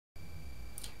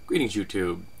Greetings,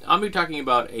 YouTube. I'm going to be talking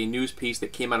about a news piece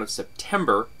that came out in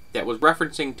September that was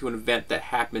referencing to an event that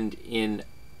happened in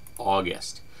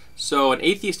August. So, an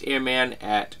atheist airman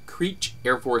at Creech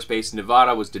Air Force Base in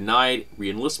Nevada was denied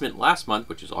re-enlistment last month,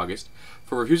 which is August,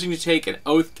 for refusing to take an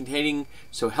oath containing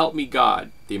 "So help me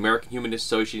God," the American Humanist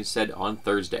Association said on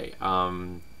Thursday.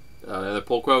 Another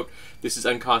pull quote, "This is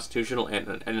unconstitutional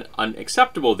and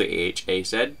unacceptable," the AHA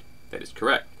said. That is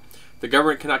correct. The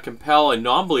government cannot compel a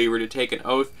non-believer to take an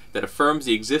oath that affirms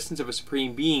the existence of a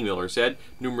supreme being, Miller said.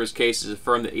 Numerous cases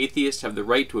affirm that atheists have the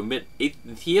right to omit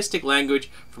atheistic language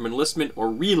from enlistment or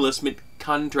re-enlistment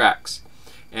contracts.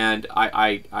 And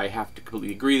I have to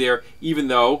completely agree there, even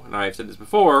though, and I've said this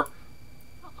before,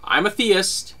 I'm a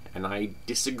theist, and I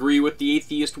disagree with the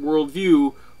atheist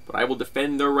worldview, but I will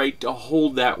defend their right to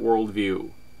hold that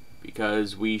worldview.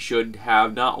 Because we should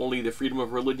have not only the freedom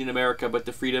of religion in America, but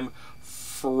the freedom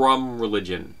from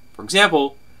religion. For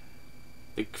example,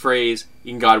 the phrase,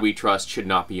 "In God we trust," should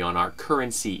not be on our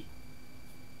currency.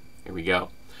 Here we go.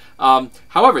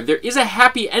 However, there is a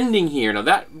happy ending here. Now,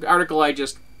 that article I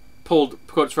just pulled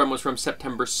quotes from was from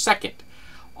September 2nd.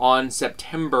 On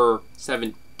September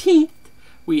 17th,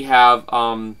 we have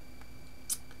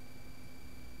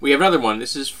another one.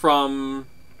 This is from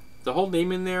the whole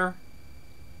name in there.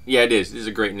 Yeah, it is. This is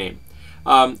a great name.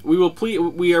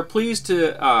 We are pleased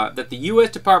to that the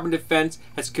U.S. Department of Defense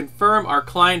has confirmed our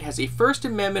client has a First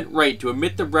Amendment right to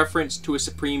omit the reference to a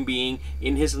supreme being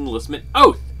in his enlistment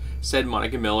oath, said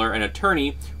Monica Miller, an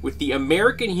attorney with the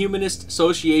American Humanist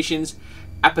Association's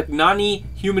Appignani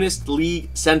Humanist League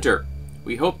Center.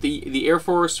 "We hope the Air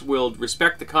Force will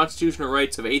respect the constitutional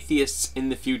rights of atheists in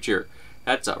the future."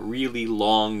 That's a really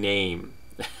long name.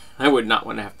 I would not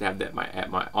want to have that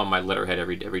on my letterhead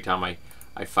every time I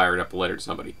fired up a letter to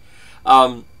somebody,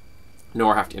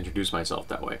 nor have to introduce myself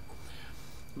that way.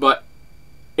 But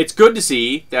it's good to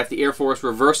see that the Air Force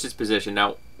reversed its position.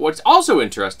 Now, what's also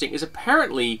interesting is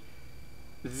apparently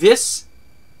this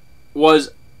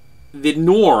was the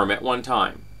norm at one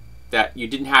time, that you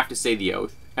didn't have to say the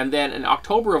oath. And then in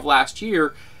October of last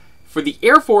year, for the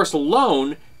Air Force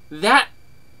alone, that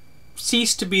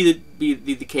ceased to be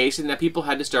the case, and that people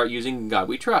had to start using "In God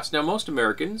We Trust." Now, most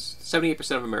Americans,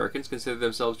 78% of Americans, consider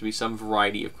themselves to be some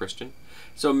variety of Christian.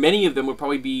 So many of them would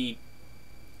probably be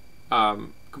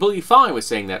completely fine with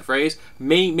saying that phrase.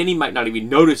 Many might not even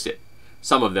notice it.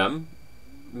 Some of them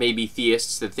may be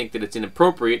theists that think that it's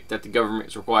inappropriate that the government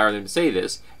is requiring them to say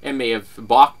this, and may have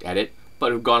balked at it,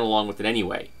 but have gone along with it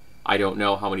anyway. I don't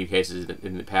know how many cases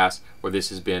in the past where this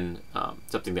has been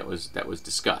something that was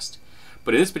discussed.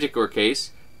 But in this particular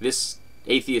case, this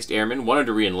atheist airman wanted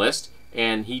to re-enlist,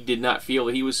 and he did not feel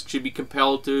that he should be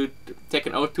compelled to take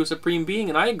an oath to a supreme being,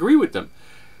 and I agree with them.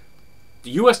 The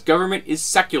U.S. government is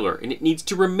secular, and it needs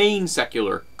to remain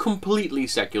secular, completely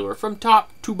secular, from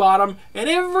top to bottom, and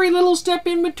every little step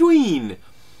in between.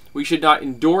 We should not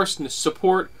endorse,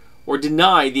 support, or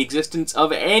deny the existence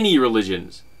of any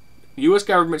religions. The U.S.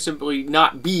 government simply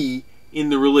not be in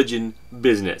the religion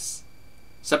business.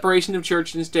 Separation of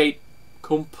church and state,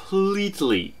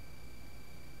 completely.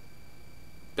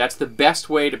 That's the best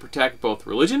way to protect both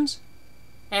religions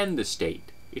and the state.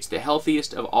 It's the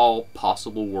healthiest of all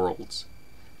possible worlds.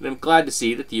 And I'm glad to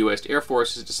see that the U.S. Air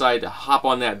Force has decided to hop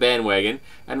on that bandwagon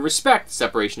and respect the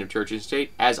separation of church and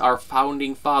state as our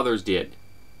founding fathers did.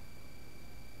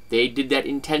 They did that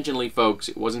intentionally, folks.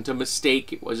 It wasn't a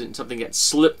mistake. It wasn't something that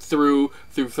slipped through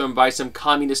by some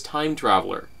communist time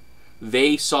traveler.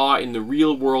 They saw in the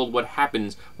real world what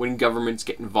happens when governments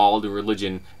get involved in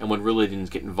religion, and when religions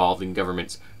get involved in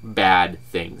governments, bad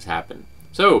things happen.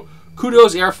 So,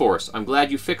 kudos Air Force. I'm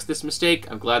glad you fixed this mistake.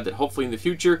 I'm glad that hopefully in the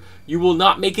future you will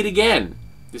not make it again.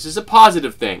 This is a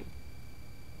positive thing.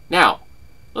 Now,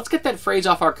 let's get that phrase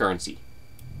off our currency.